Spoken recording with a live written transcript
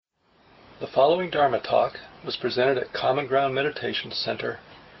The following Dharma talk was presented at Common Ground Meditation Center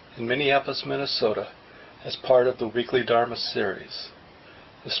in Minneapolis, Minnesota, as part of the weekly Dharma series.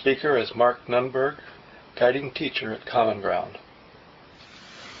 The speaker is Mark Nunberg, guiding teacher at Common Ground.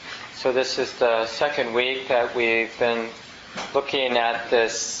 So this is the second week that we've been looking at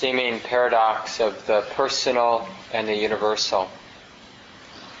this seeming paradox of the personal and the universal.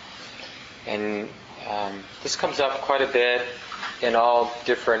 And this comes up quite a bit in all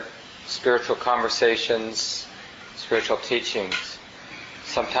different spiritual conversations, spiritual teachings.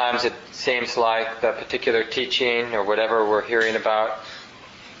 Sometimes it seems like the particular teaching or whatever we're hearing about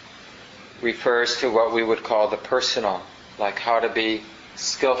refers to what we would call the personal, like how to be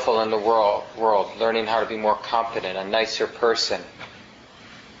skillful in the world, learning how to be more competent, a nicer person,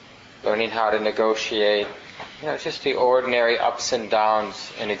 learning how to negotiate, just the ordinary ups and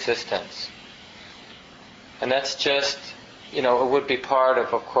downs in existence. And that's just, it would be part of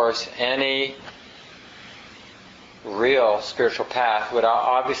course, any real spiritual path would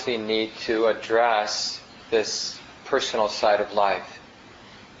obviously need to address this personal side of life.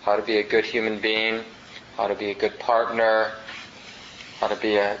 How to be a good human being, how to be a good partner, how to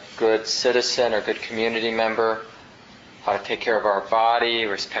be a good citizen or good community member, how to take care of our body,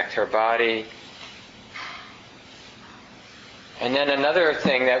 respect our body. And then another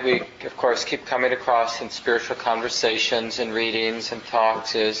thing that we, of course, keep coming across in spiritual conversations and readings and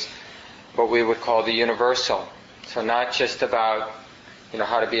talks is what we would call the universal. So not just about,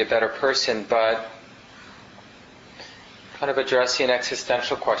 how to be a better person, but kind of addressing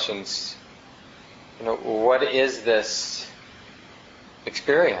existential questions. What is this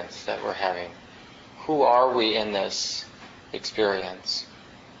experience that we're having? Who are we in this experience?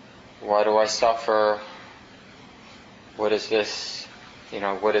 Why do I suffer? What is this?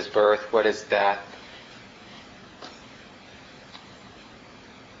 What is birth? What is death?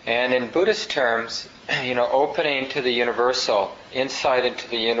 And in Buddhist terms, opening to the universal, insight into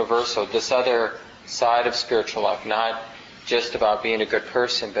the universal, this other side of spiritual life, not just about being a good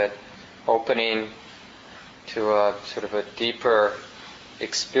person, but opening to a sort of a deeper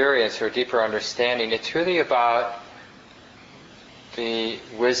experience or a deeper understanding. It's really about the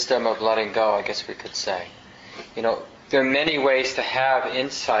wisdom of letting go, I guess we could say. There are many ways to have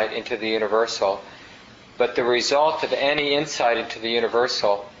insight into the universal, but the result of any insight into the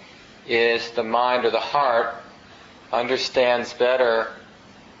universal is the mind or the heart understands better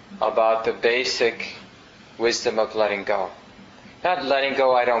about the basic wisdom of letting go. Not letting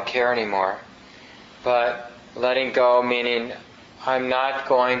go, I don't care anymore, but letting go meaning I'm not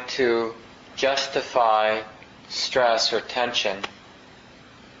going to justify stress or tension.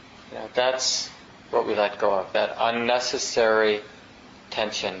 That's what we let go of, that unnecessary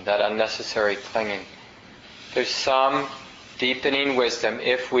tension, that unnecessary clinging. There's some deepening wisdom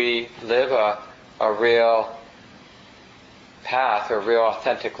if we live a real path, a real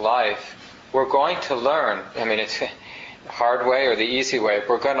authentic life. We're going to learn, it's the hard way or the easy way,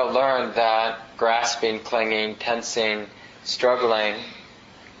 we're going to learn that grasping, clinging, tensing, struggling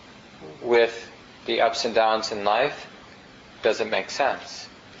with the ups and downs in life doesn't make sense.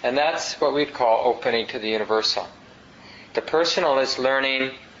 And that's what we'd call opening to the universal. The personal is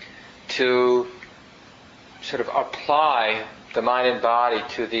learning to sort of apply the mind and body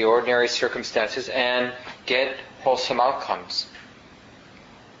to the ordinary circumstances and get wholesome outcomes.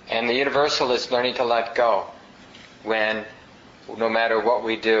 And the universal is learning to let go when, no matter what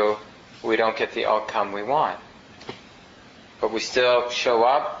we do, we don't get the outcome we want. But we still show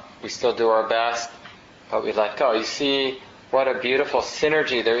up, we still do our best, but we let go. You see what a beautiful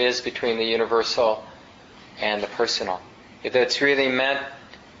synergy there is between the universal and the personal. It's really meant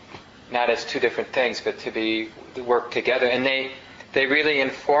not as two different things, but to work together. And they really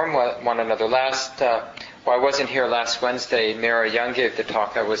inform one another. I wasn't here last Wednesday. Mara Young gave the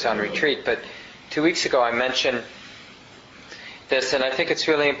talk. I was on retreat. But 2 weeks ago I mentioned this, and I think it's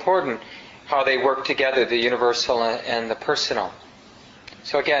really important how they work together, the universal and the personal.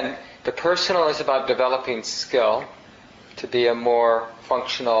 So again, the personal is about developing skill to be a more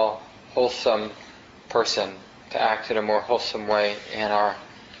functional, wholesome person, to act in a more wholesome way in our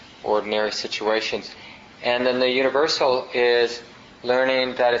ordinary situations. And then the universal is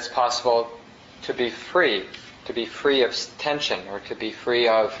learning that it's possible to be free of tension, or to be free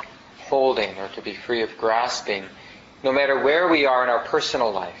of holding, or to be free of grasping, no matter where we are in our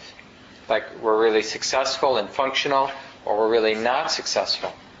personal life. Like we're really successful and functional, or we're really not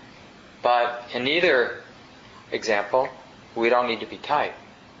successful. But in either example, we don't need to be tight.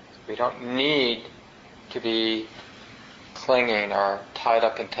 We don't need to be clinging or tied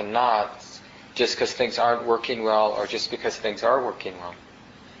up into knots just because things aren't working well or just because things are working well.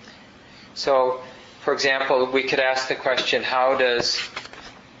 So, for example, we could ask the question, how does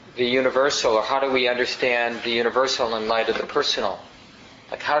the universal, or how do we understand the universal in light of the personal?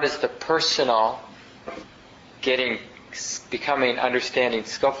 Like, how does the personal becoming understanding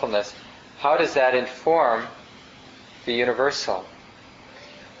skillfulness, how does that inform the universal?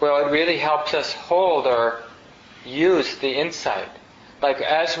 Well, it really helps us hold or use the insight. Like,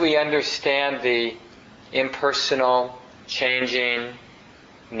 as we understand the impersonal, changing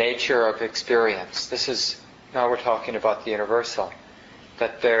nature of experience, now we're talking about the universal.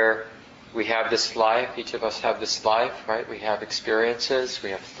 That we have this life, each of us have this life, right? We have experiences,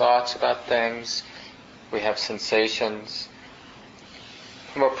 we have thoughts about things, we have sensations.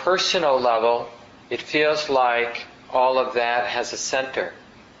 From a personal level, it feels like all of that has a center.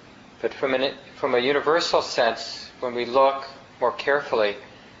 But from a universal sense, when we look more carefully,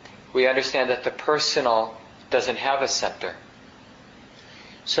 we understand that the personal doesn't have a center.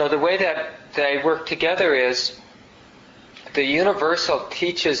 So the way that they work together is the universal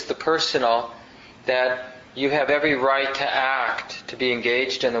teaches the personal that you have every right to act, to be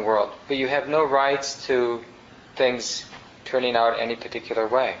engaged in the world, but you have no rights to things turning out any particular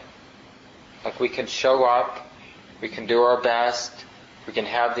way. Like, we can show up, we can do our best, we can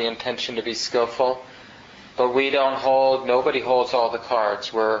have the intention to be skillful, but nobody holds all the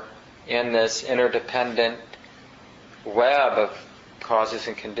cards. We're in this interdependent web of causes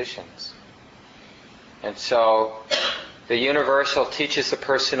and conditions. And so the universal teaches the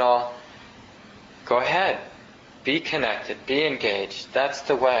personal, go ahead, be connected, be engaged, that's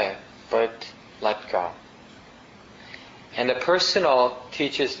the way, but let go. And the personal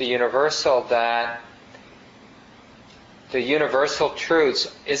teaches the universal that the universal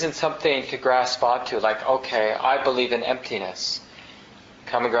truths isn't something to grasp onto, like, okay, I believe in emptiness.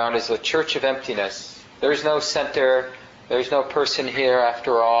 Common ground is the church of emptiness. There's no center, there's no person here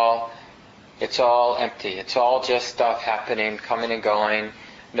after all. It's all empty. It's all just stuff happening, coming and going,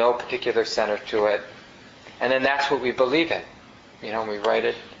 no particular center to it. And then that's what we believe in. We write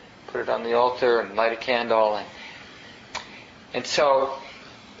it, put it on the altar, and light a candle. And so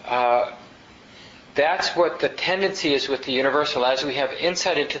that's what the tendency is with the universal. As we have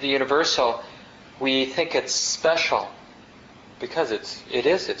insight into the universal, we think it's special because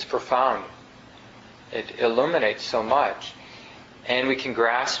it's profound. It illuminates so much, and we can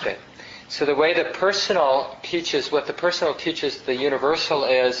grasp it. So the way what the personal teaches the universal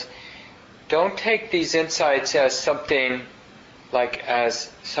is, don't take these insights as something like as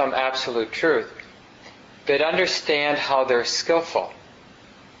some absolute truth, but understand how they're skillful.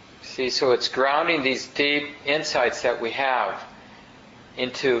 See, so it's grounding these deep insights that we have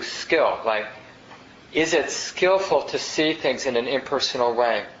into skill. Like, is it skillful to see things in an impersonal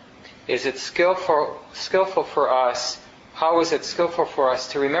way? Is it skillful for us? How is it skillful for us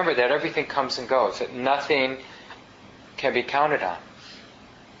to remember that everything comes and goes, that nothing can be counted on?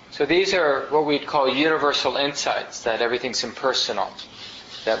 So these are what we'd call universal insights, that everything's impersonal,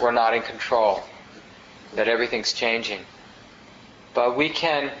 that we're not in control, that everything's changing. But we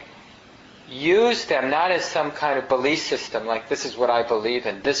can use them not as some kind of belief system, like this is what I believe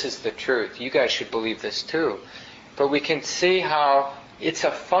in, this is the truth, you guys should believe this too. But we can see how it's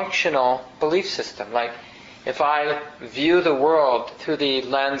a functional belief system. Like, if I view the world through the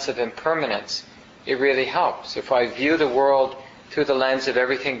lens of impermanence, it really helps. If I view the world through the lens of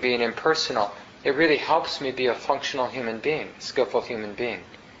everything being impersonal, it really helps me be a functional human being, a skillful human being.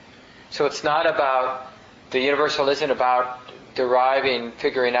 So it's not about, the universal isn't about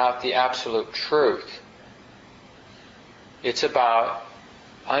figuring out the absolute truth. It's about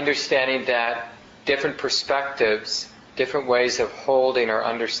understanding that different perspectives, different ways of holding or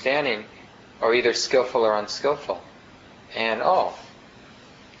understanding are either skillful or unskillful. And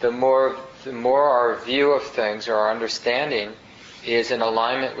the more our view of things or our understanding is in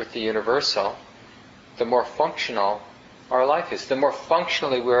alignment with the universal, the more functional our life is. The more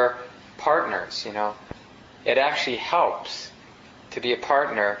functionally we're partners, It actually helps to be a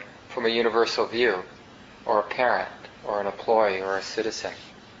partner from a universal view, or a parent, or an employee, or a citizen.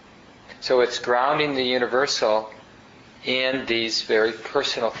 So it's grounding the universal in these very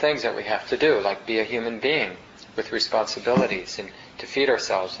personal things that we have to do, like be a human being with responsibilities, and to feed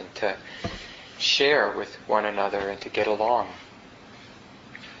ourselves, and to share with one another, and to get along.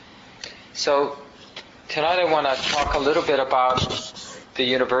 So tonight I want to talk a little bit about the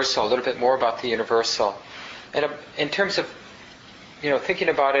universal, a little bit more about the universal, and in terms of thinking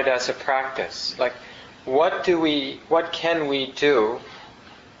about it as a practice. Like, what can we do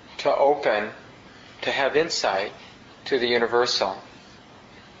to open, to have insight to the universal?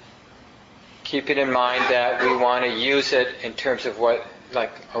 Keeping in mind that we want to use it in terms of what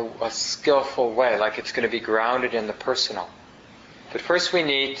like a skillful way, like it's going to be grounded in the personal. But first we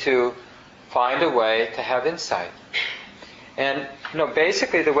need to find a way to have insight. And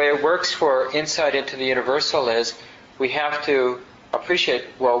basically the way it works for insight into the universal is we have to appreciate,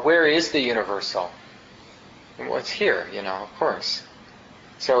 well, where is the universal? Well, it's here, of course.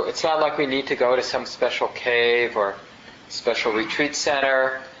 So it's not like we need to go to some special cave or special retreat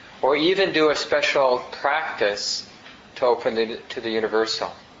center or even do a special practice to open to the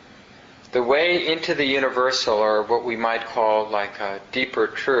universal. The way into the universal, or what we might call like deeper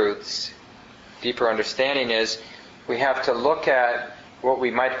truths, deeper understanding, is we have to look at what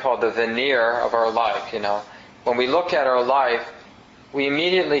we might call the veneer of our life. When we look at our life, we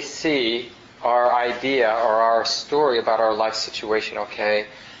immediately see our idea or our story about our life situation. Okay,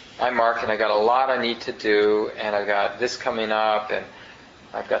 I'm Mark and I got a lot I need to do, and I've got this coming up, and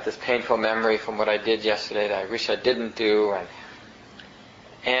I've got this painful memory from what I did yesterday that I wish I didn't do,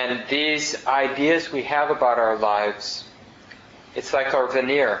 and these ideas we have about our lives, it's like our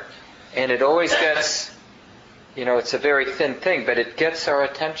veneer, and it always gets, it's a very thin thing, but it gets our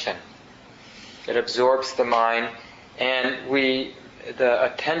attention. It absorbs the mind, and the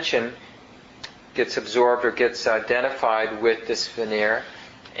attention gets absorbed or gets identified with this veneer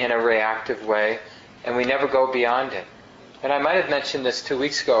in a reactive way, and we never go beyond it. And I might have mentioned this 2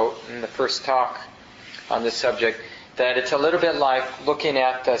 weeks ago in the first talk on this subject, that it's a little bit like looking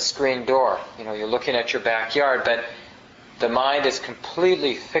at the screen door. You're looking at your backyard, but the mind is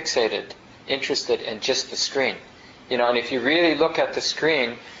completely fixated, interested in just the screen. And if you really look at the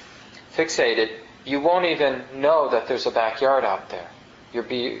screen, fixated, you won't even know that there's a backyard out there. You'll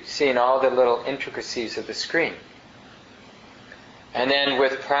be seeing all the little intricacies of the screen. And then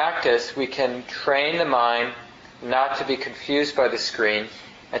with practice, we can train the mind not to be confused by the screen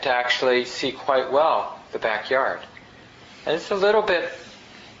and to actually see quite well the backyard. And it's a little bit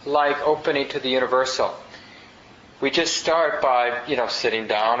like opening to the universal. We just start by, sitting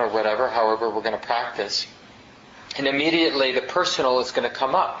down or whatever, however we're going to practice. And immediately the personal is going to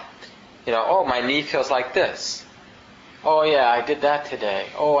come up. Oh, my knee feels like this. Oh yeah, I did that today.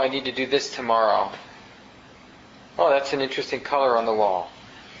 Oh, I need to do this tomorrow. Oh, that's an interesting color on the wall.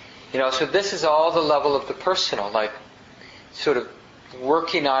 So this is all the level of the personal, like sort of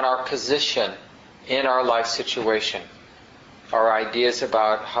working on our position in our life situation. Our ideas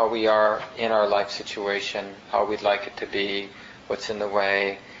about how we are in our life situation, how we'd like it to be, what's in the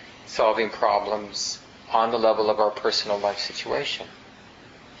way, solving problems on the level of our personal life situation.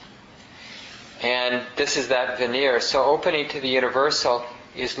 And this is that veneer. So opening to the universal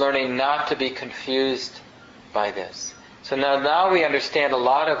is learning not to be confused by this. So now we understand a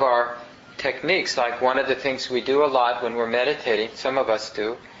lot of our techniques. Like one of the things we do a lot when we're meditating, some of us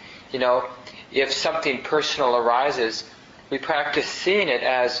do, if something personal arises, we practice seeing it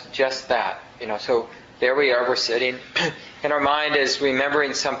as just that. So there we are, we're sitting, and our mind is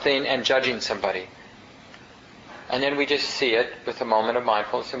remembering something and judging somebody. And then we just see it with a moment of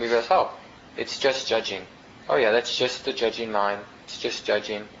mindfulness, and we realize, oh, it's just judging. Oh yeah, that's just the judging mind. It's just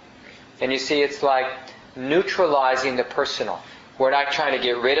judging. And you see, it's like neutralizing the personal. We're not trying to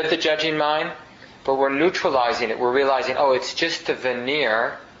get rid of the judging mind, but we're neutralizing it. We're realizing, oh, it's just a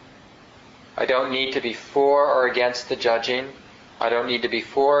veneer. I don't need to be for or against the judging. I don't need to be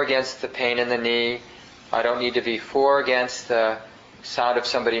for or against the pain in the knee. I don't need to be for or against the sound of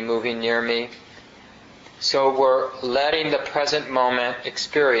somebody moving near me. So we're letting the present moment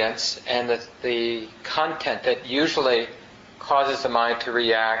experience and the content that usually causes the mind to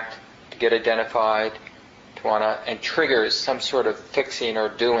react, to get identified, to and triggers some sort of fixing or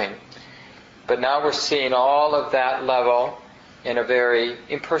doing. But now we're seeing all of that level in a very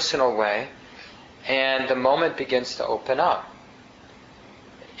impersonal way, and the moment begins to open up.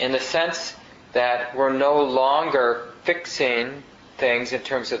 In the sense that we're no longer fixing things in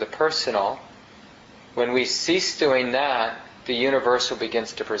terms of the personal. When we cease doing that, the universal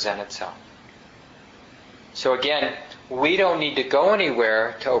begins to present itself. So again, we don't need to go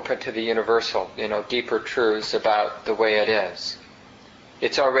anywhere to open to the universal, deeper truths about the way it is.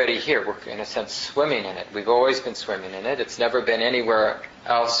 It's already here. We're, in a sense, swimming in it. We've always been swimming in it. It's never been anywhere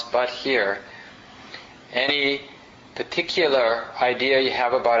else but here. Any particular idea you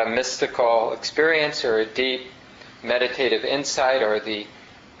have about a mystical experience or a deep meditative insight or the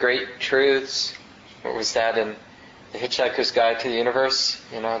great truths, what was that in The Hitchhiker's Guide to the Universe?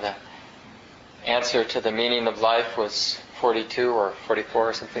 The answer to the meaning of life was 42 or 44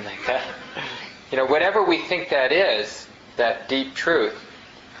 or something like that. Whatever we think that is, that deep truth,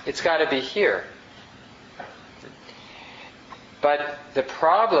 it's got to be here. But the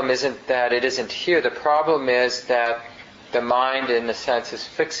problem isn't that it isn't here. The problem is that the mind, in a sense, is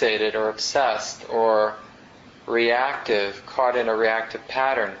fixated or obsessed or reactive, caught in a reactive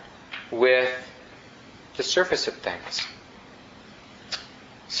pattern with the surface of things.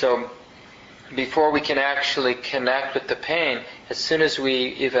 So before we can actually connect with the pain, as soon as we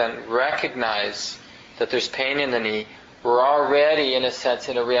even recognize that there's pain in the knee, we're already, in a sense,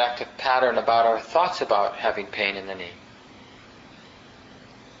 in a reactive pattern about our thoughts about having pain in the knee.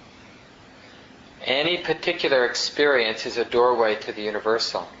 Any particular experience is a doorway to the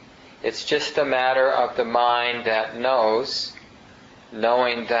universal. It's just a matter of the mind that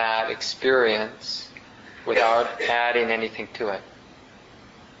knowing that experience without adding anything to it.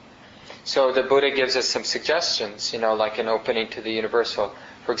 So the Buddha gives us some suggestions, like an opening to the universal.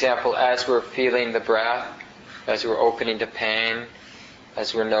 For example, as we're feeling the breath, as we're opening to pain,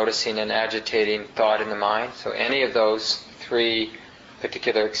 as we're noticing an agitating thought in the mind, so any of those three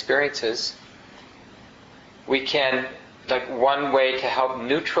particular experiences, we can, one way to help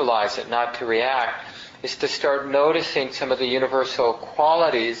neutralize it, not to react, is to start noticing some of the universal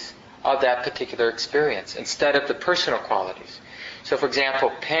qualities of that particular experience instead of the personal qualities. So for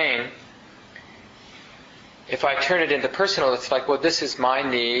example, pain, if I turn it into personal, it's like, well, this is my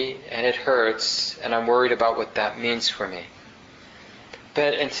knee and it hurts and I'm worried about what that means for me.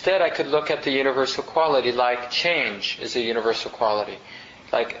 But instead I could look at the universal quality, like change is a universal quality.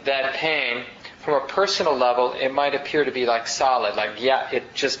 Like that pain, from a personal level, it might appear to be like solid, like, yeah,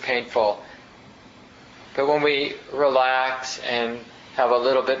 it's just painful. But when we relax and have a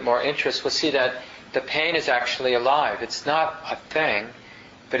little bit more interest, we'll see that the pain is actually alive. It's not a thing,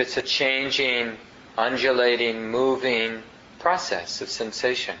 but it's a changing, undulating, moving process of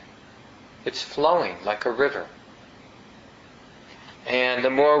sensation. It's flowing like a river. And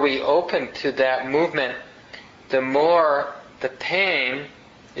the more we open to that movement, the more the pain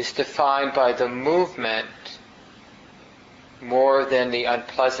is defined by the movement more than the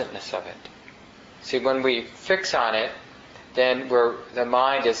unpleasantness of it. See, when we fix on it, then the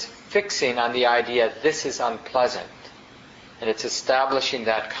mind is fixing on the idea, this is unpleasant. And it's establishing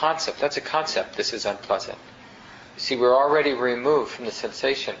that concept. That's a concept, this is unpleasant. You see, we're already removed from the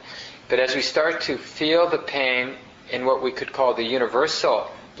sensation. But as we start to feel the pain in what we could call the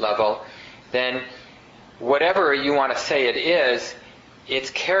universal level, then whatever you want to say it is, it's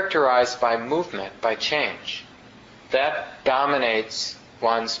characterized by movement, by change. That dominates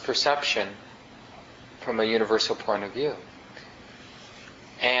one's perception from a universal point of view.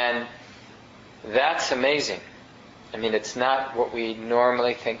 And that's amazing. I mean, it's not what we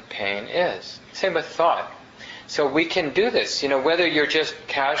normally think pain is. Same with thought. So we can do this, whether you're just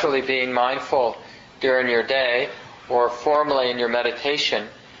casually being mindful during your day or formally in your meditation,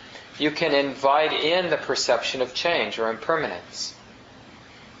 you can invite in the perception of change or impermanence.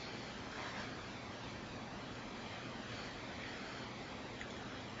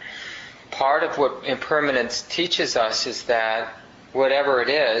 Part of what impermanence teaches us is that whatever it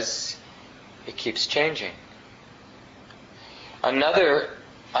is, it keeps changing. Another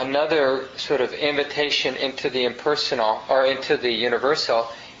sort of invitation into the impersonal, or into the universal,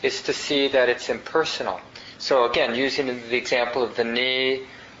 is to see that it's impersonal. So again, using the example of the knee,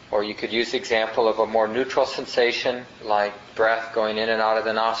 or you could use the example of a more neutral sensation, like breath going in and out of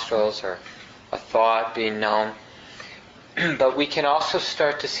the nostrils, or a thought being known. But we can also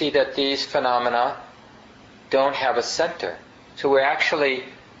start to see that these phenomena don't have a center. So we're actually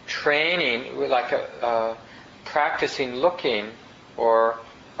training, we're like practicing looking or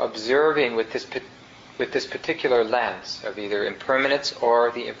observing with this particular lens of either impermanence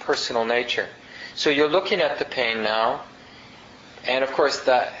or the impersonal nature. So you're looking at the pain now, and of course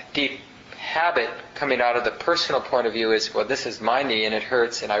the deep habit coming out of the personal point of view is, well, this is my knee and it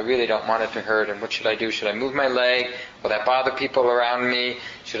hurts and I really don't want it to hurt, and what should I do? Should I move my leg? Will that bother people around me?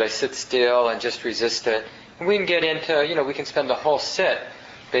 Should I sit still and just resist it? And we can get into, we can spend the whole sit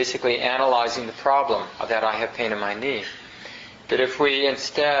basically analyzing the problem of that I have pain in my knee. But if we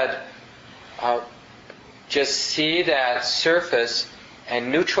instead just see that surface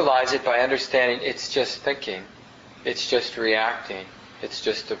and neutralize it by understanding it's just thinking, it's just reacting, it's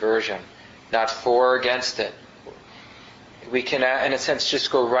just aversion, not for or against it. We can, in a sense,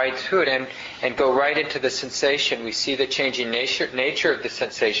 just go right through it and go right into the sensation. We see the changing nature of the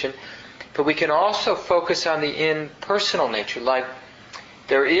sensation, but we can also focus on the impersonal nature. Like,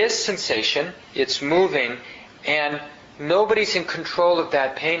 there is sensation, it's moving, and nobody's in control of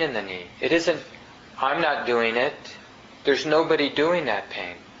that pain in the knee. It isn't, I'm not doing it. There's nobody doing that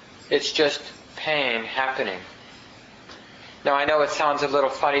pain. It's just pain happening. Now, I know it sounds a little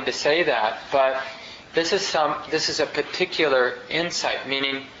funny to say that, but this is a particular insight,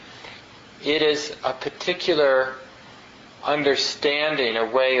 meaning it is a particular understanding, a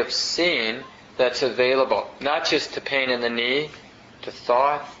way of seeing that's available, not just to pain in the knee, to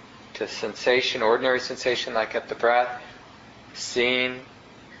thought, to sensation, ordinary sensation like at the breath, seeing.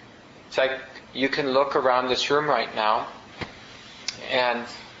 It's like you can look around this room right now and,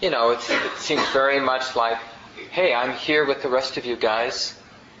 it seems very much like, hey, I'm here with the rest of you guys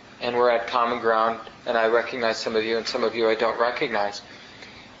and we're at common ground and I recognize some of you and some of you I don't recognize.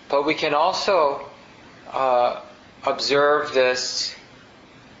 But we can also observe this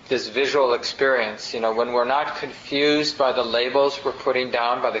visual experience. When we're not confused by the labels we're putting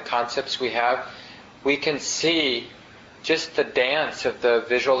down, by the concepts we have, we can see just the dance of the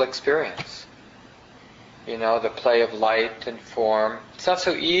visual experience. The play of light and form. It's not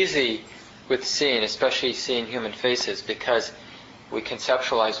so easy with seeing, especially seeing human faces, because we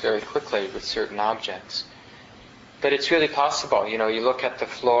conceptualize very quickly with certain objects. But it's really possible. You look at the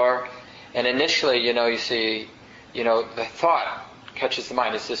floor, and initially, you see, the thought catches the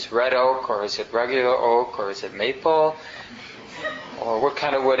mind. Is this red oak, or is it regular oak, or is it maple? Or what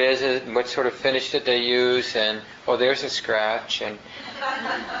kind of wood is it, and what sort of finish did they use? And, there's a scratch. And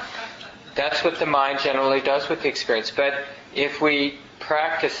that's what the mind generally does with the experience. But if we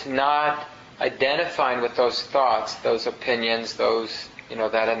practice not identifying with those thoughts, those opinions,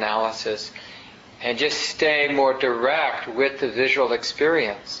 that analysis, and just stay more direct with the visual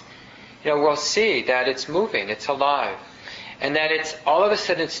experience, we'll see that it's moving, it's alive, and that it's all of a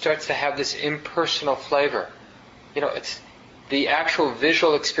sudden it starts to have this impersonal flavor. It's the actual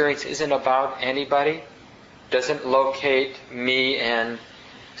visual experience isn't about anybody, doesn't locate me in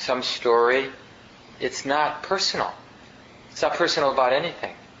some story. It's not personal. It's not personal about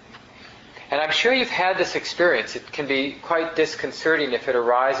anything. And I'm sure you've had this experience. It can be quite disconcerting if it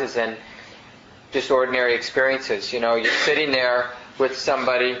arises in just ordinary experiences. You're sitting there with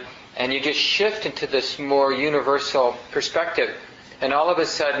somebody and you just shift into this more universal perspective. And all of a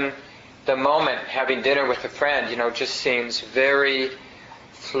sudden, the moment, having dinner with a friend, just seems very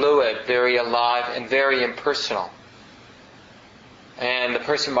fluid, very alive, and very impersonal. And the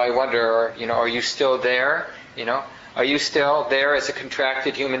person might wonder, are you still there? Are you still there as a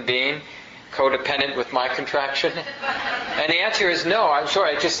contracted human being, codependent with my contraction? And the answer is no. I'm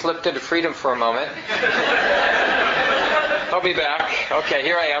sorry, I just slipped into freedom for a moment. I'll be back. Okay,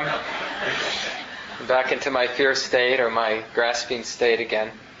 here I am. Back into my fear state or my grasping state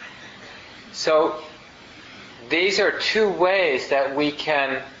again. So these are two ways that we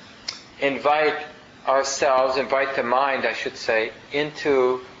can invite the mind, I should say,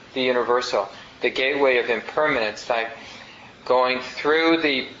 into the universal, the gateway of impermanence, like going through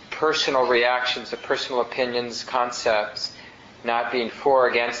the personal reactions, the personal opinions, concepts, not being for or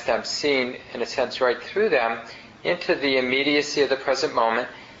against them, seeing, in a sense, right through them, into the immediacy of the present moment,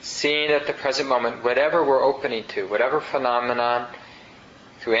 seeing at the present moment whatever we're opening to, whatever phenomenon,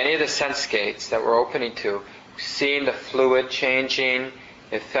 through any of the sense gates that we're opening to, seeing the fluid, changing,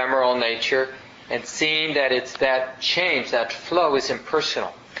 ephemeral nature, and seeing that it's that change, that flow is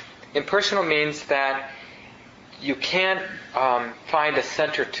impersonal. Impersonal means that you can't find a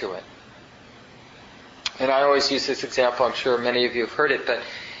center to it. And I always use this example, I'm sure many of you have heard it, but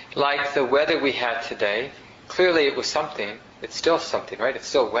like the weather we had today, clearly it was something, it's still something, right? It's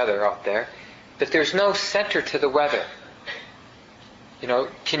still weather out there, but there's no center to the weather.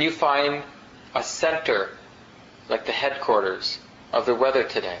 Can you find a center, like the headquarters of the weather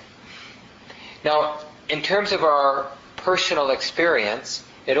today? Now, in terms of our personal experience,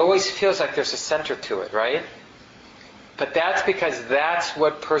 it always feels like there's a center to it, right? But that's because that's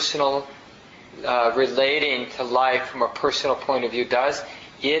what personal relating to life from a personal point of view does.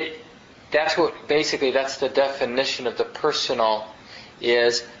 That's the definition of the personal,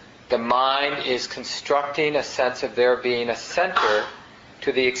 is the mind is constructing a sense of there being a center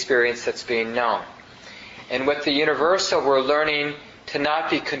to the experience that's being known. And with the universal, we're learning to not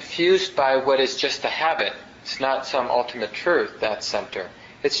be confused by what is just a habit. It's not some ultimate truth, that center.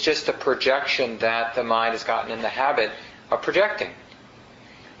 It's just a projection that the mind has gotten in the habit of projecting.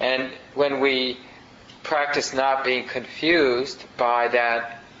 And when we practice not being confused by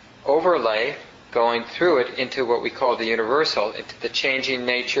that overlay, going through it into what we call the universal, into the changing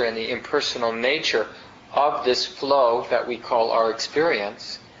nature and the impersonal nature of this flow that we call our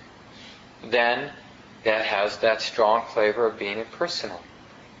experience, then that has that strong flavor of being impersonal.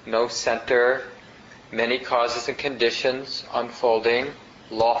 No center, many causes and conditions unfolding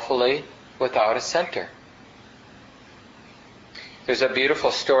lawfully without a center. There's a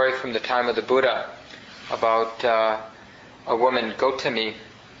beautiful story from the time of the Buddha about a woman, Gotami,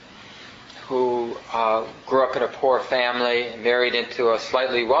 who grew up in a poor family, married into a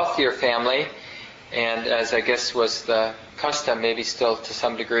slightly wealthier family, And as I guess was the custom, maybe still to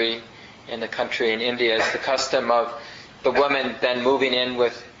some degree in the country in India, is the custom of the woman then moving in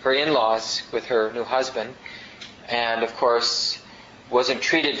with her in-laws, with her new husband, and of course wasn't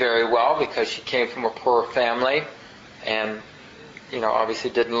treated very well because she came from a poor family, and obviously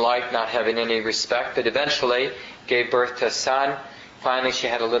didn't like not having any respect, but eventually gave birth to a son. Finally she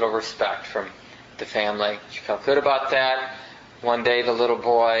had a little respect from the family. She felt good about that. One day the little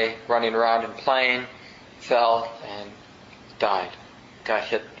boy running around and playing fell and died. Got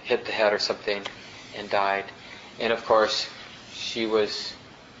hit the head or something and died. And of course she was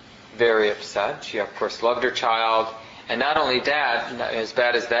very upset. She of course loved her child. And not only that, as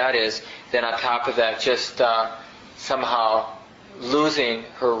bad as that is, then on top of that just somehow losing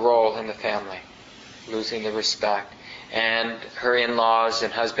her role in the family, losing the respect. And her in-laws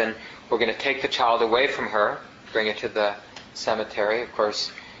and husband were going to take the child away from her, bring it to the cemetery. Of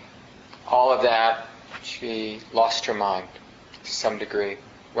course, all of that, she lost her mind to some degree,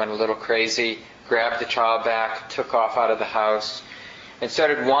 went a little crazy, grabbed the child back, took off out of the house, and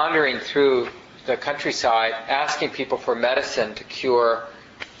started wandering through the countryside asking people for medicine to cure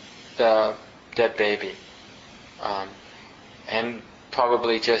the dead baby. And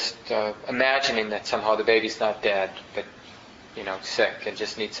probably just imagining that somehow the baby's not dead, but sick and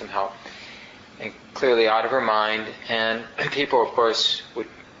just needs some help. And clearly out of her mind. And people, of course, would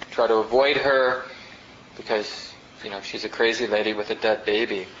try to avoid her because she's a crazy lady with a dead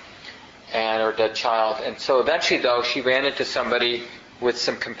baby or dead child. And so eventually, though, she ran into somebody with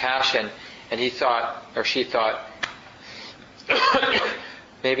some compassion, and he thought, or she thought,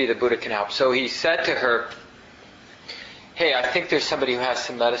 maybe the Buddha can help. So he said to her, "Hey, I think there's somebody who has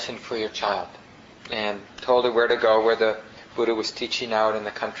some medicine for your child," and told her where to go, where the Buddha was teaching out in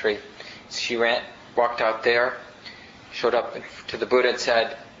the country. So she walked out there, showed up to the Buddha and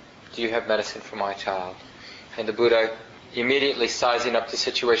said, "Do you have medicine for my child?" And the Buddha, immediately sizing up the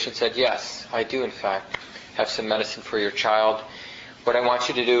situation, said, "Yes, I do in fact have some medicine for your child. What I want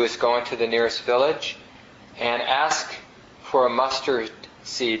you to do is go into the nearest village and ask for a mustard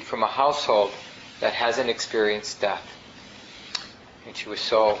seed from a household that hasn't experienced death." And she was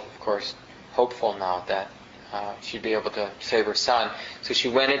so, of course, hopeful now that she'd be able to save her son. So she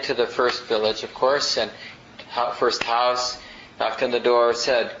went into the first village, of course, and first house, knocked on the door,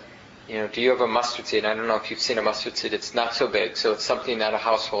 said, "Do you have a mustard seed?" I don't know if you've seen a mustard seed. It's not so big, so it's something that a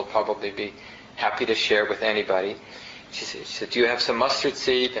household probably be happy to share with anybody. She said, "Do you have some mustard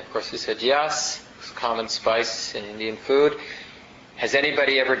seed?" Of course, he said, "Yes." It's a common spice in Indian food. "Has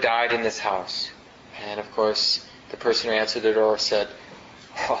anybody ever died in this house?" And of course, the person who answered the door said,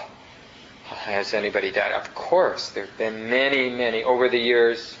 "Oh, has anybody died?" Of course, there have been many, many, over the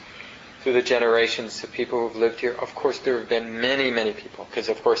years, through the generations of people who've lived here, of course there have been many, many people. Because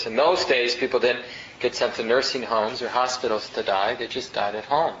of course in those days people didn't get sent to nursing homes or hospitals to die, they just died at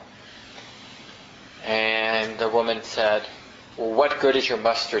home. And the woman said, "Well, what good is your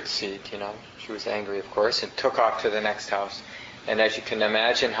mustard seed?" She was angry, of course, and took off to the next house. And as you can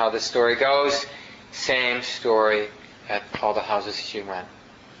imagine how the story goes, same story at all the houses she went.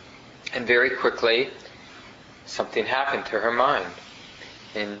 And very quickly, something happened to her mind.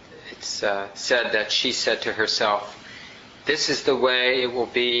 And it's said that she said to herself, "This is the way it will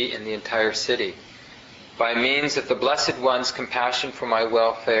be in the entire city. By means of the Blessed One's compassion for my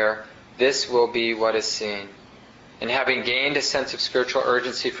welfare, this will be what is seen." And having gained a sense of spiritual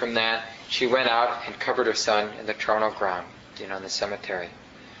urgency from that, she went out and covered her son in the charnel ground, in the cemetery.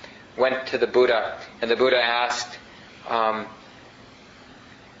 Went to the Buddha, and the Buddha asked,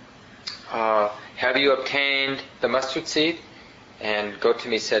 "Have you obtained the mustard seed?" And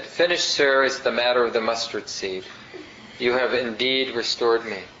Gotami said, "Finished, sir, is the matter of the mustard seed. You have indeed restored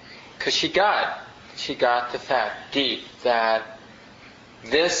me." Because she got the fact deep that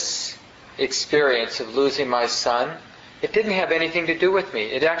this experience of losing my son, it didn't have anything to do with me.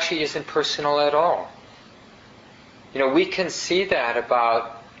 It actually isn't personal at all. We can see that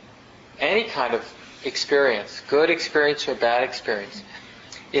about any kind of experience, good experience or bad experience.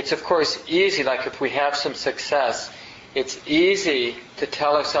 It's of course easy, like if we have some success, it's easy to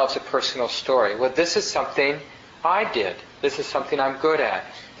tell ourselves a personal story. Well, this is something I did. This is something I'm good at.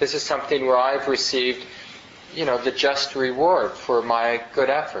 This is something where I've received, the just reward for my good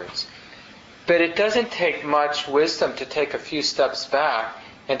efforts. But it doesn't take much wisdom to take a few steps back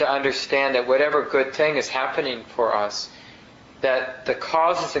and to understand that whatever good thing is happening for us, that the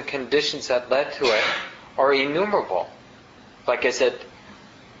causes and conditions that led to it are innumerable. Like, is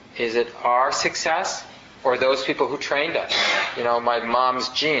it our success or those people who trained us? My mom's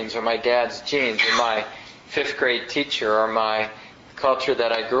genes or my dad's genes or my 5th grade teacher or my culture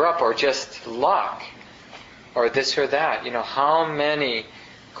that I grew up, or just luck, or this or that. How many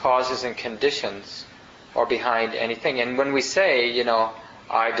causes and conditions are behind anything? And when we say,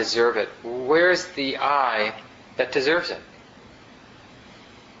 I deserve it, where's the I that deserves it?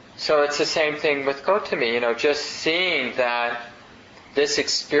 So it's the same thing with Gotami, just seeing that this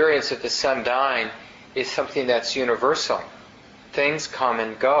experience of the sun dying is something that's universal. Things come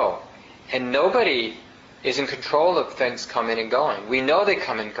and go. And nobody is in control of things coming and going. We know they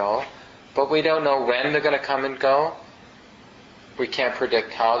come and go, but we don't know when they're going to come and go. We can't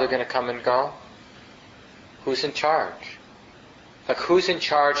predict how they're going to come and go. Who's in charge? Like, who's in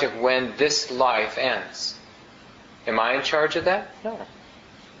charge of when this life ends? Am I in charge of that? No.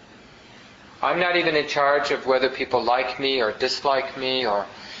 I'm not even in charge of whether people like me or dislike me, or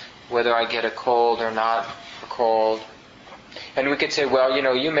whether I get a cold or not a cold. And we could say, well,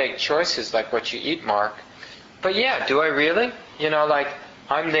 you make choices like what you eat, Mark. But yeah, do I really? Like,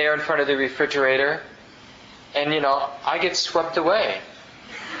 I'm there in front of the refrigerator, and I get swept away.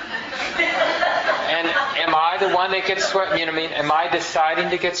 And am I the one that gets swept? Am I deciding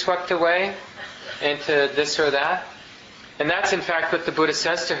to get swept away into this or that? And that's in fact what the Buddha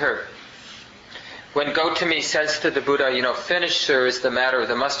says to her. When Gotami says to the Buddha, "Finished, sir, is the matter of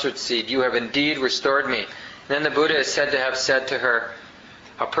the mustard seed. You have indeed restored me." And then the Buddha is said to have said to her,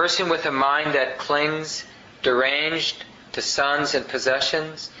 "A person with a mind that clings, deranged, to sons and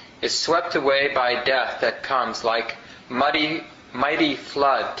possessions, is swept away by death that comes like mighty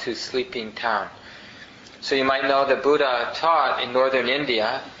flood to sleeping town." So you might know the Buddha taught in northern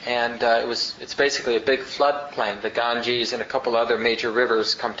India, and it's basically a big floodplain. The Ganges and a couple other major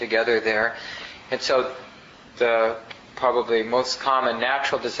rivers come together there. And so the probably most common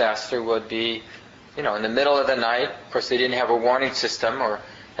natural disaster would be, in the middle of the night. Of course, they didn't have a warning system, or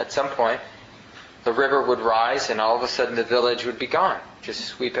at some point, the river would rise and all of a sudden the village would be gone. Just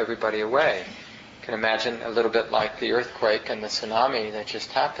sweep everybody away. You can imagine a little bit like the earthquake and the tsunami that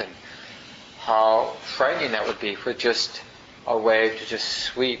just happened. How frightening that would be for just a wave to just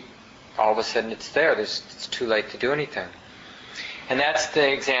sweep. All of a sudden it's there. It's too late to do anything. And that's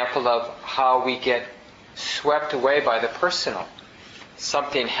the example of how we get swept away by the personal.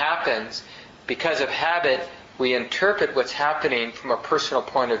 Something happens. Because of habit, we interpret what's happening from a personal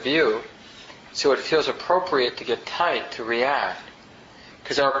point of view, so it feels appropriate to get tight, to react.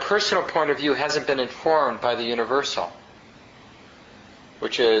 Because our personal point of view hasn't been informed by the universal,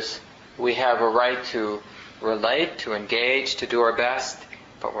 which is we have a right to relate, to engage, to do our best,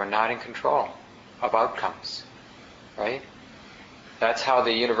 but we're not in control of outcomes. Right? That's how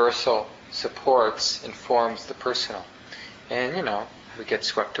the universal supports, informs the personal. And, we get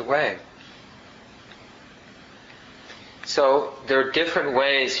swept away. So there are different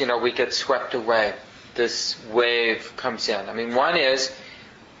ways, we get swept away. This wave comes in. One is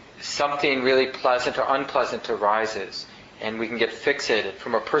something really pleasant or unpleasant arises, and we can get fixated.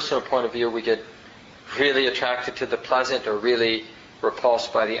 From a personal point of view, we get really attracted to the pleasant or really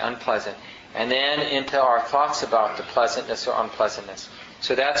repulsed by the unpleasant. And then into our thoughts about the pleasantness or unpleasantness.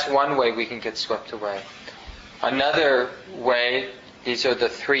 So that's one way we can get swept away. Another way, these are the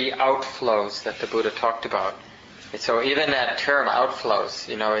three outflows that the Buddha talked about. And so even that term, outflows,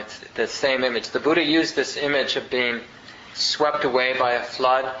 it's the same image. The Buddha used this image of being swept away by a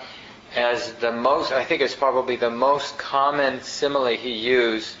flood as I think it's probably the most common simile he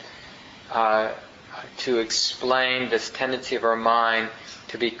used to explain this tendency of our mind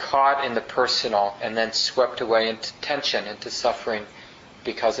to be caught in the personal and then swept away into tension, into suffering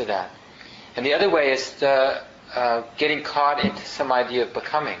because of that. And the other way is getting caught into some idea of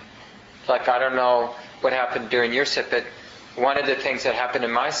becoming. Like, I don't know what happened during your sit, but one of the things that happened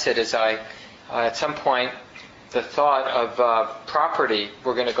in my sit is at some point, the thought of property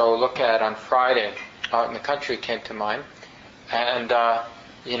we're going to go look at on Friday out in the country came to mind. And,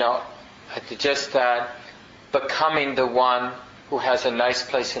 just that becoming the one who has a nice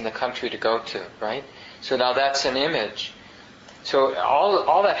place in the country to go to, right? So now that's an image. So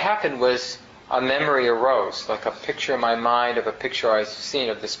all that happened was a memory arose, like a picture in my mind of a picture I've seen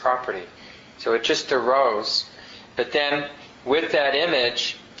of this property. So it just arose. But then with that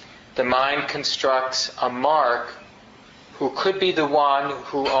image, the mind constructs a mark who could be the one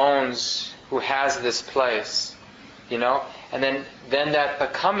who has this place, And then that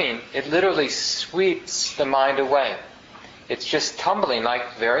becoming, it literally sweeps the mind away. It's just tumbling,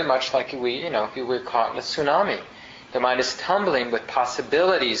 very much like if you were caught in a tsunami. The mind is tumbling with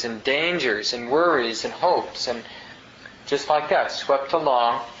possibilities and dangers and worries and hopes, and just like that, swept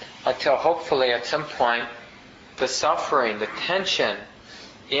along until hopefully at some point the suffering, the tension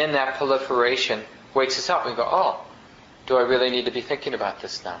in that proliferation wakes us up. We go, oh, do I really need to be thinking about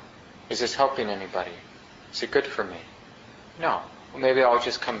this now? Is this helping anybody? Is it good for me? No. Well, maybe I'll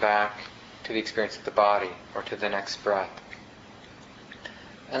just come back to the experience of the body or to the next breath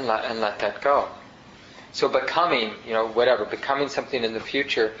and let that go. So becoming, becoming something in the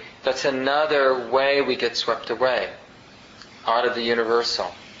future, that's another way we get swept away out of the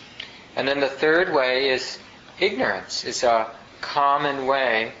universal. And then the third way is ignorance. Is a common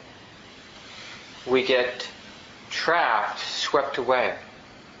way we get trapped, swept away.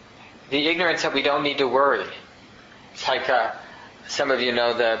 The ignorance that we don't need to worry. It's like some of you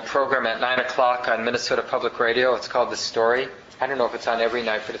know the program at 9 o'clock on Minnesota Public Radio. It's called The Story. I don't know if it's on every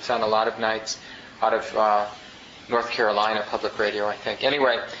night, but it's on a lot of nights out of North Carolina Public Radio, I think.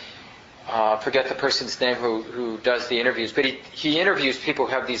 Anyway, forget the person's name who does the interviews, but he interviews people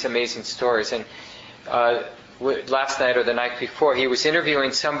who have these amazing stories. And last night or the night before, he was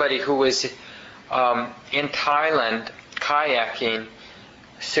interviewing somebody who was in Thailand kayaking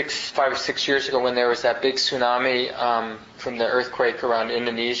 5 or 6 years ago when there was that big tsunami from the earthquake around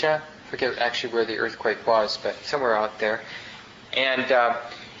Indonesia. I forget actually where the earthquake was, but somewhere out there. And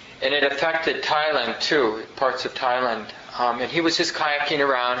it affected Thailand too, parts of Thailand. And he was just kayaking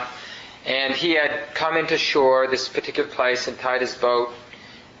around, and he had come into shore, this particular place, and tied his boat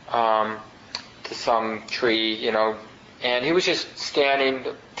to some tree, and he was just standing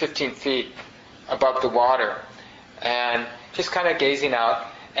 15 feet above the water and just kind of gazing out.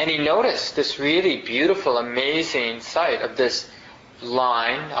 And he noticed this really beautiful, amazing sight of this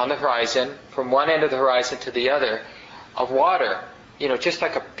line on the horizon, from one end of the horizon to the other, of water, just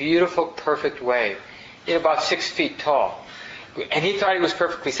like a beautiful, perfect wave, about 6 feet tall. And he thought he was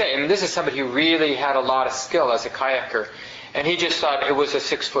perfectly safe. I mean, this is somebody who really had a lot of skill as a kayaker. And he just thought it was a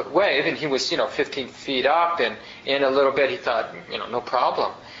 6-foot wave, and he was, 15 feet up, and in a little bit he thought, no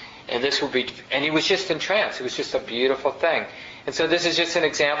problem. And this would be, and he was just entranced. It was just a beautiful thing. And so this is just an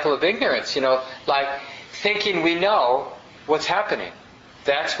example of ignorance, like thinking we know what's happening.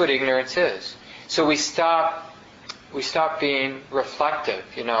 That's what ignorance is. So we stop being reflective,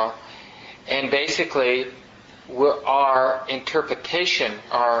 and basically our interpretation,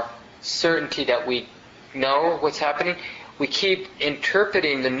 our certainty that we know what's happening, we keep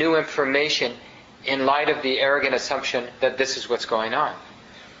interpreting the new information in light of the arrogant assumption that this is what's going on.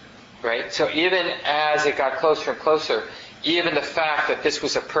 Right? So even as it got closer and closer, even the fact that this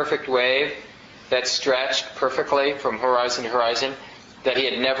was a perfect wave that stretched perfectly from horizon to horizon, that he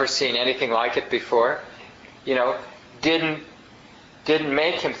had never seen anything like it before, didn't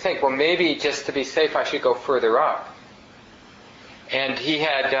make him think, well, maybe just to be safe I should go further up. And he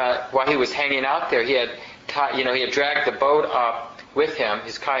had, while he was hanging out there, he had dragged the boat up with him,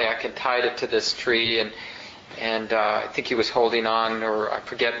 his kayak, and tied it to this tree, and I think he was holding on, or I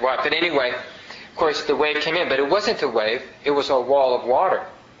forget what. But anyway, of course, the wave came in, but it wasn't a wave; it was a wall of water.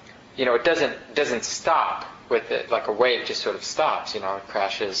 It doesn't stop with it like a wave just sort of stops. It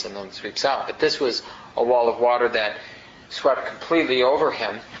crashes and then sweeps out. But this was a wall of water that swept completely over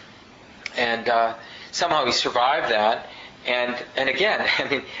him, and somehow he survived that. And again,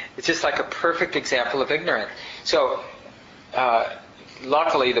 it's just like a perfect example of ignorance. So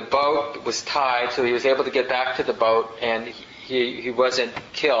luckily the boat was tied, so he was able to get back to the boat, and he wasn't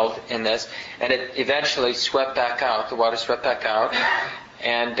killed in this. And it eventually swept back out. The water swept back out,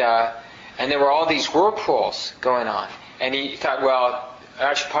 and there were all these whirlpools going on. And he thought, well,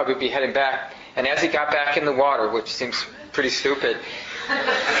 I should probably be heading back. And as he got back in the water, which seems pretty stupid,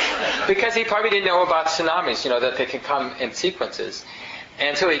 because he probably didn't know about tsunamis, that they can come in sequences.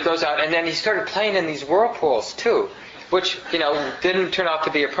 And so he goes out, and then he started playing in these whirlpools too, which, didn't turn out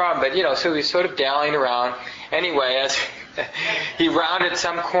to be a problem. But, so he was sort of dallying around. Anyway, as he rounded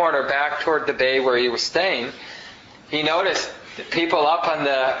some corner back toward the bay where he was staying, he noticed the people up on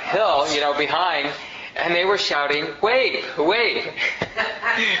the hill, behind, and they were shouting, "Wait, wait."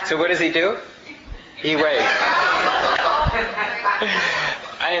 So what does he do? He waves.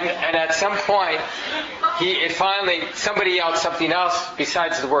 And at some point, somebody yelled something else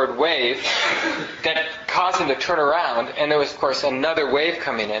besides the word wave that caused him to turn around, and there was, of course, another wave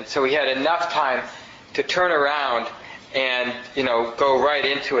coming in. So he had enough time to turn around and, go right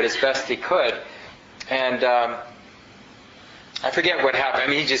into it as best he could. And I forget what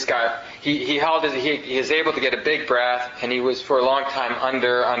happened. He just he held it, he was able to get a big breath, and he was for a long time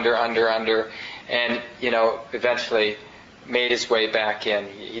under, and, eventually made his way back in.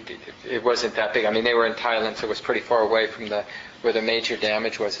 It wasn't that big. They were in Thailand, so it was pretty far away from where the major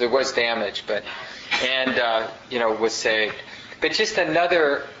damage was. There was damage, was saved. But just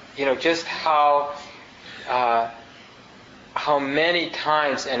another, just how many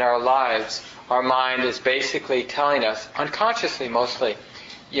times in our lives our mind is basically telling us, unconsciously mostly,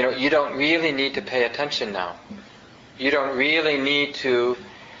 you don't really need to pay attention now. You don't really need to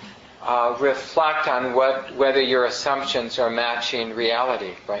reflect on whether your assumptions are matching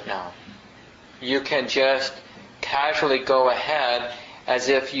reality right now. You can just casually go ahead as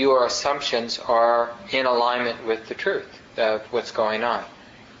if your assumptions are in alignment with the truth of what's going on.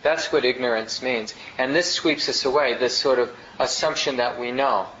 That's what ignorance means. And this sweeps us away, this sort of assumption that we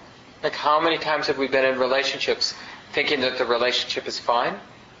know. Like, how many times have we been in relationships thinking that the relationship is fine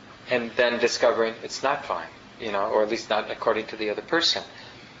and then discovering it's not fine, or at least not according to the other person.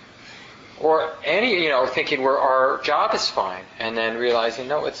 Or thinking our job is fine and then realizing,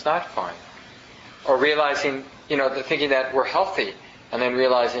 no, it's not fine. Or realizing, thinking that we're healthy and then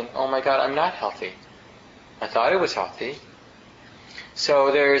realizing, oh my God, I'm not healthy. I thought it was healthy.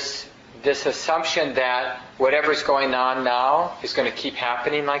 So there's this assumption that whatever's going on now is going to keep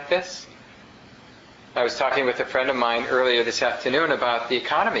happening like this. I was talking with a friend of mine earlier this afternoon about the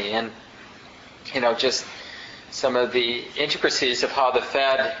economy and, just some of the intricacies of how the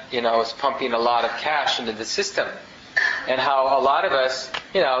Fed, is pumping a lot of cash into the system. And how a lot of us,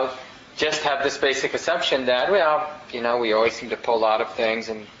 just have this basic assumption that, we always seem to pull out of things,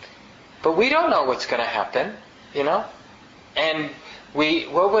 but we don't know what's going to happen, And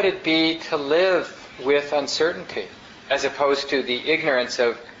what would it be to live with uncertainty as opposed to the ignorance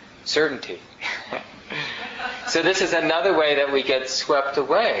of certainty? So this is another way that we get swept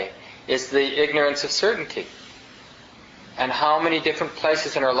away, is the ignorance of certainty. And how many different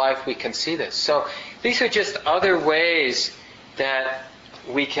places in our life we can see this. So these are just other ways that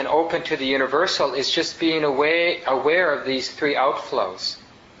we can open to the universal, is just being aware of these three outflows.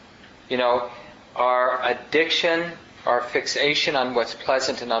 Our addiction, our fixation on what's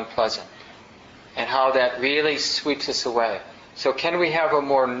pleasant and unpleasant, and how that really sweeps us away. So can we have a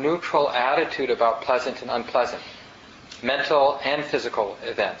more neutral attitude about pleasant and unpleasant, mental and physical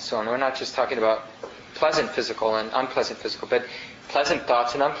events? So we're not just talking about pleasant physical and unpleasant physical, but pleasant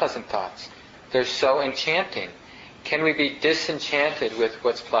thoughts and unpleasant thoughts. They're so enchanting. Can we be disenchanted with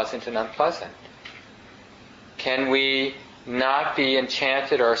what's pleasant and unpleasant? Can we not be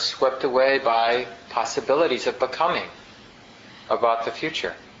enchanted or swept away by possibilities of becoming about the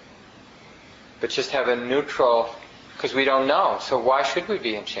future? But just have a neutral, because we don't know, so why should we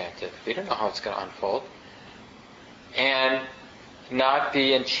be enchanted? We don't know how it's going to unfold. And not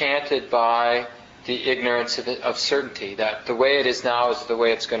be enchanted by the ignorance of certainty, that the way it is now is the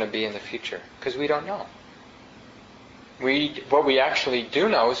way it's going to be in the future, because we don't know. What we actually do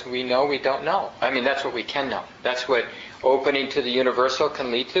know is we know we don't know. I mean, that's what we can know. That's what opening to the universal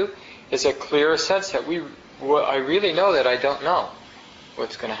can lead to, is a clearer sense that I really know that I don't know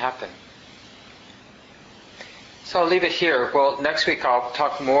what's going to happen. So I'll leave it here. Well, next week I'll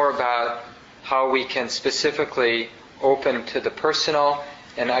talk more about how we can specifically open to the personal,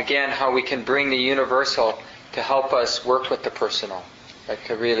 and again, how we can bring the universal to help us work with the personal, like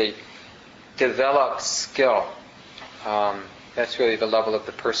to really develop skill. That's really the level of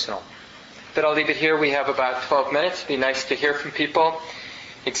the personal. But I'll leave it here. We have about 12 minutes. It'd be nice to hear from people.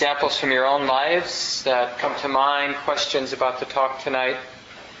 Examples from your own lives that come to mind, questions about the talk tonight.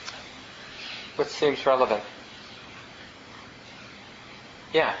 What seems relevant?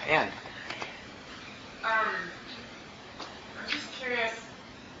 Yeah, Anne. I'm just curious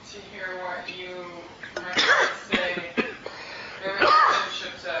to hear what you might say in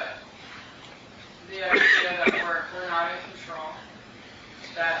relationship to the idea that we're not in control,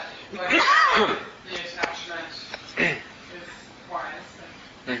 that the attachment is wise.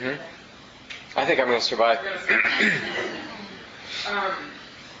 And I think I'm going to survive.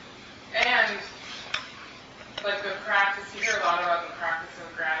 And like the practice, you hear a lot about the practice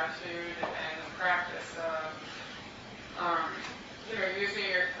of gratitude and the practice of using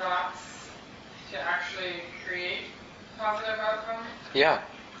your thoughts to actually create positive outcomes. Yeah.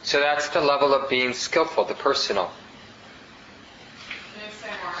 So that's the level of being skillful, the personal. Can you say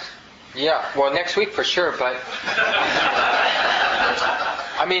more? Yeah, well, next week for sure, but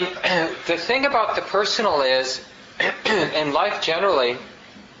I mean, the thing about the personal is, in life generally,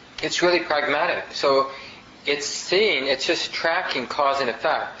 it's really pragmatic. So it's just tracking cause and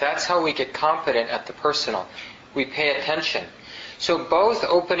effect. That's how we get competent at the personal. We pay attention. So both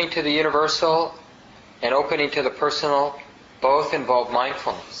opening to the universal and opening to the personal both involve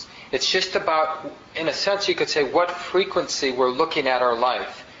mindfulness. It's just about, in a sense you could say, what frequency we're looking at our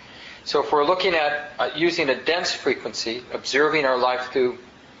life. So if we're looking at using a dense frequency, observing our life through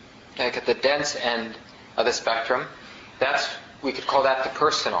like at the dense end of the spectrum, we could call that the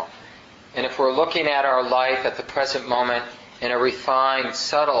personal. And if we're looking at our life at the present moment in a refined,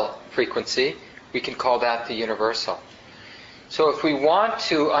 subtle frequency, we can call that the universal. So if we want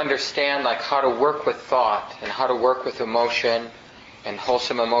to understand like how to work with thought and how to work with emotion and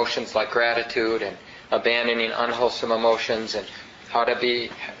wholesome emotions like gratitude and abandoning unwholesome emotions and how to be,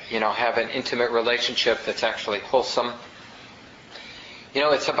 have an intimate relationship that's actually wholesome,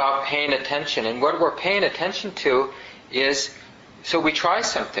 it's about paying attention. And what we're paying attention to is, so we try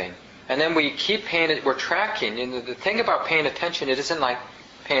something and then we keep paying it, we're tracking. And the thing about paying attention, it isn't like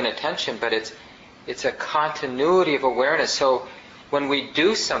paying attention, but it's a continuity of awareness. So when we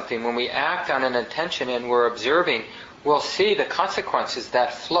do something, when we act on an intention and we're observing, we'll see the consequences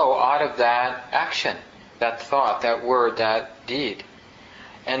that flow out of that action, that thought, that word, that deed.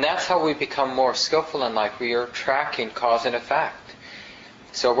 And that's how we become more skillful in life. We are tracking cause and effect.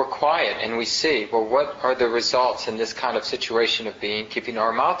 So we're quiet and we see, well, what are the results in this kind of situation of keeping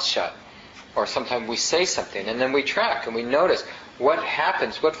our mouth shut? Or sometimes we say something and then we track and we notice what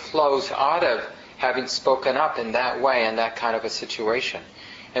happens, what flows out of having spoken up in that way in that kind of a situation.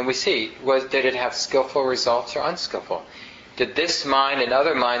 And we see, did it have skillful results or unskillful? Did this mind and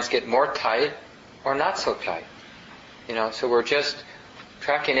other minds get more tight or not so tight? So we're just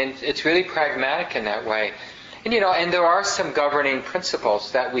tracking, and it's really pragmatic in that way. And and there are some governing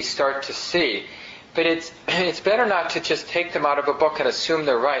principles that we start to see, but it's better not to just take them out of a book and assume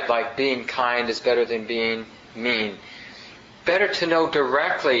they're right, like being kind is better than being mean. Better to know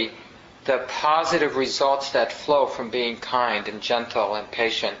directly the positive results that flow from being kind and gentle and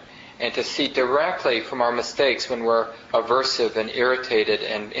patient, and to see directly from our mistakes when we're aversive and irritated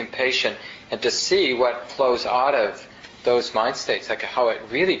and impatient, and to see what flows out of those mind states, like how it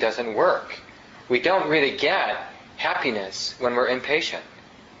really doesn't work. We don't really get happiness when we're impatient.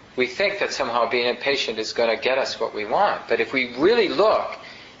 We think that somehow being impatient is going to get us what we want, but if we really look,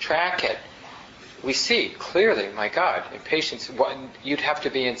 track it, we see clearly, my God, impatience, you'd have to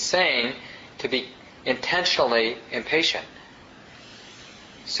be insane to be intentionally impatient.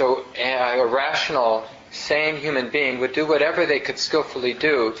 So a rational, sane human being would do whatever they could skillfully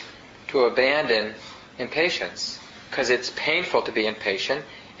do to abandon impatience, because it's painful to be impatient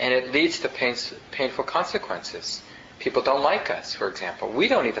and it leads to painful consequences. People don't like us, for example. We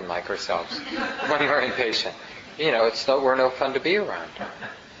don't even like ourselves when we're impatient. We're no fun to be around.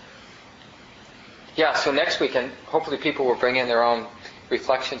 Yeah, so next week, and hopefully people will bring in their own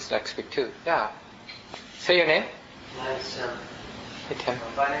reflections next week too. Yeah. Say your name. Nice. Hey, Tim.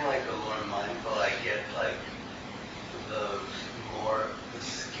 I'm finding the more mindful I get, the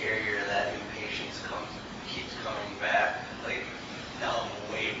scarier that impatience keeps coming back. Now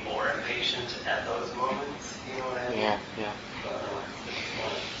I'm way more impatient at those moments. You know what I mean? Yeah.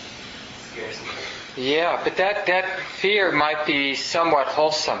 It's scares me. Yeah, but that fear might be somewhat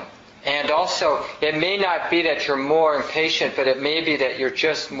wholesome. And also, it may not be that you're more impatient, but it may be that you're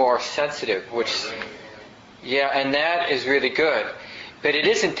just more sensitive, and that is really good. But it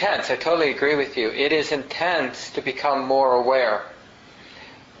is intense, I totally agree with you. It is intense to become more aware.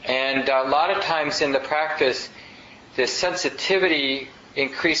 And a lot of times in the practice, the sensitivity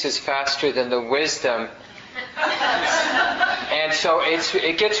increases faster than the wisdom. And so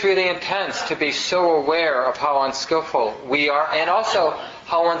it gets really intense to be so aware of how unskillful we are, and also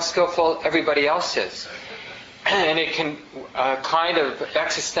how unskillful everybody else is. And it can, kind of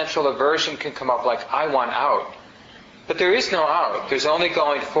existential aversion can come up, like, I want out. But there is no out. There's only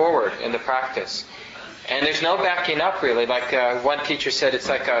going forward in the practice. And there's no backing up, really. Like one teacher said, it's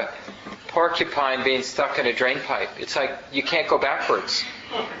like a porcupine being stuck in a drain pipe. It's like you can't go backwards.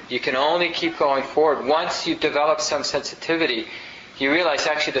 You can only keep going forward. Once you develop some sensitivity, you realize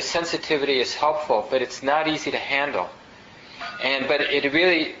actually the sensitivity is helpful, but it's not easy to handle. But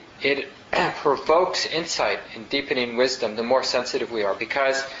it provokes insight and deepening wisdom the more sensitive we are,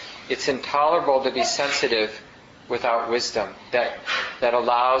 because it's intolerable to be sensitive without wisdom that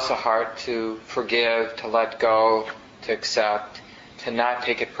allows the heart to forgive, to let go, to accept, to not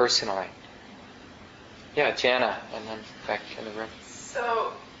take it personally. Yeah, Jana, and then back in the room.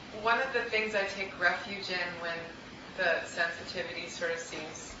 So one of the things I take refuge in when the sensitivity sort of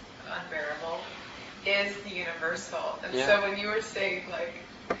seems unbearable is the universal. And so when you were saying,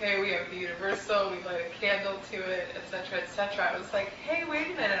 okay, we have the universal, we light a candle to it, etc., I was like, hey, wait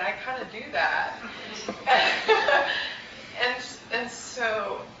a minute, I kind of do that. and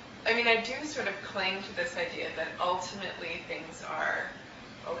so, I do sort of cling to this idea that ultimately things are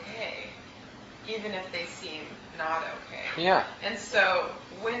okay, even if they seem not okay. Yeah. And so,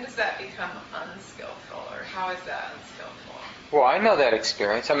 when does that become unskillful, or how is that unskillful? Well, I know that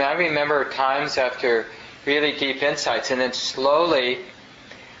experience. I remember times after really deep insights, and then slowly,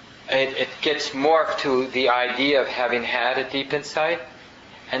 it gets morphed to the idea of having had a deep insight,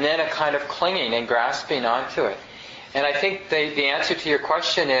 and then a kind of clinging and grasping onto it. And I think the answer to your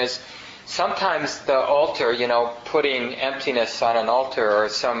question is, sometimes the altar, putting emptiness on an altar, or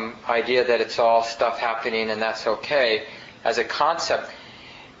some idea that it's all stuff happening and that's okay, as a concept,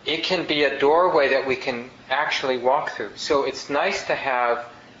 it can be a doorway that we can actually walk through. So it's nice to have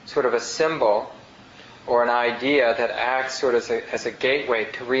sort of a symbol or an idea that acts sort of as a gateway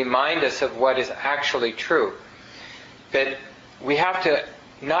to remind us of what is actually true. That we have to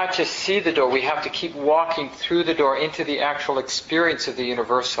not just see the door, we have to keep walking through the door into the actual experience of the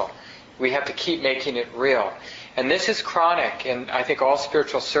universal. We have to keep making it real. And this is chronic in, I think, all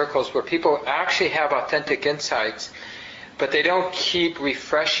spiritual circles, where people actually have authentic insights, but they don't keep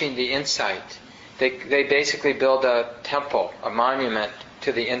refreshing the insight. They basically build a temple, a monument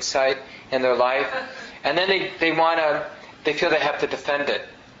to the insight in their life, and then they feel they have to defend it.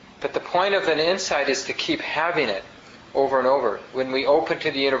 But the point of an insight is to keep having it over and over. When we open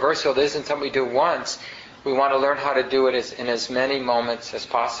to the universal, this isn't something we do once. We want to learn how to do it in as many moments as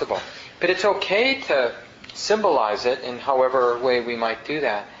possible. But it's okay to symbolize it in however way we might do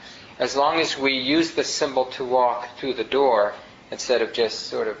that, as long as we use the symbol to walk through the door, instead of just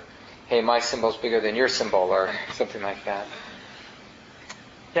sort of, hey, my symbol's bigger than your symbol, or something like that.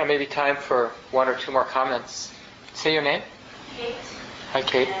 Yeah, maybe time for one or two more comments. Say your name. Kate. Hi,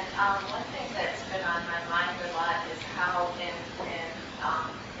 Kate. And one thing that's been on my mind a lot is how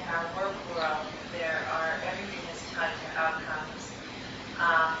in our work world everything is tied to outcomes.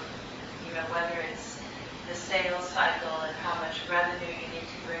 Whether it's the sales cycle and how much revenue you need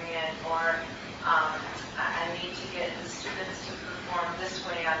to bring in, or I need to get the students to perform this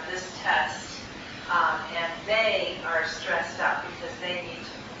way on this test, and they are stressed out because they need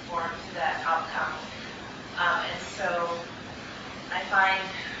to perform to that outcome. And so I find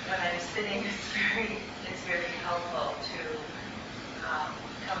when I'm sitting, it's very helpful to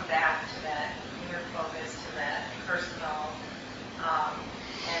come back to that inner focus, to that personal,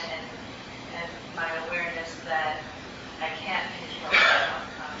 and my awareness that I can't control that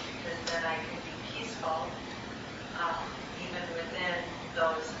outcome, because then I can be peaceful, even within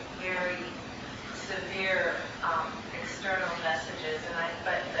those very severe external messages.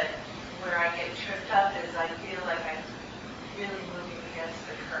 But where I get tripped up is I feel like I'm really moving against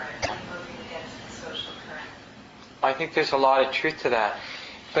the current, moving against the social current. I think there's a lot of truth to that.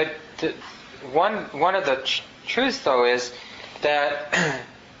 But one of the truths, though, is that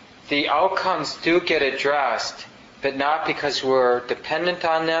the outcomes do get addressed, but not because we're dependent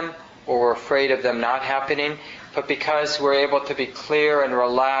on them or we're afraid of them not happening, but because we're able to be clear and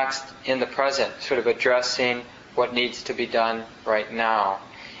relaxed in the present, sort of addressing what needs to be done right now.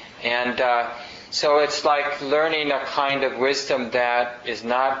 And so it's like learning a kind of wisdom that is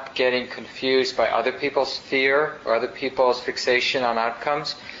not getting confused by other people's fear or other people's fixation on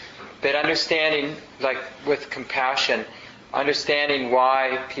outcomes, but understanding, like with compassion, understanding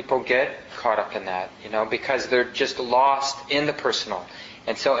why people get caught up in that, because they're just lost in the personal.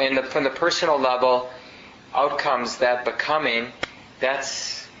 And so from the personal level, outcomes, that becoming,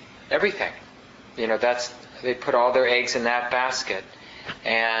 that's everything. They put all their eggs in that basket.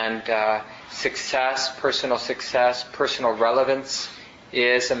 And success, personal relevance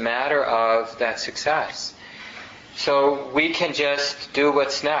is a matter of that success. So we can just do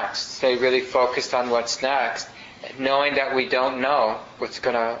what's next, stay really focused on what's next, knowing that we don't know what's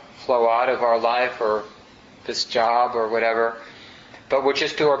going to flow out of our life or this job or whatever, but we'll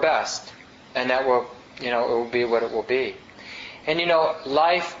just do our best, and that will, it will be what it will be. And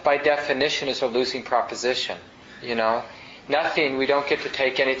life by definition is a losing proposition. Nothing, we don't get to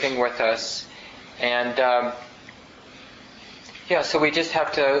take anything with us, and so we just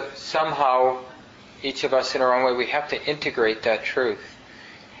have to somehow, each of us in our own way, we have to integrate that truth,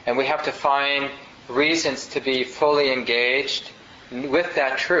 and we have to find reasons to be fully engaged with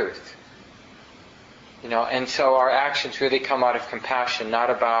that truth. And so our actions really come out of compassion, not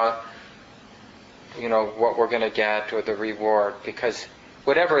about what we're going to get or the reward, because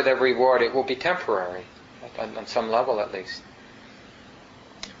whatever the reward, it will be temporary, on some level at least.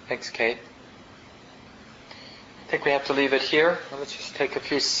 Thanks, Kate. I think we have to leave it here. Let's just take a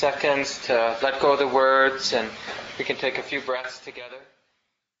few seconds to let go of the words, and we can take a few breaths together.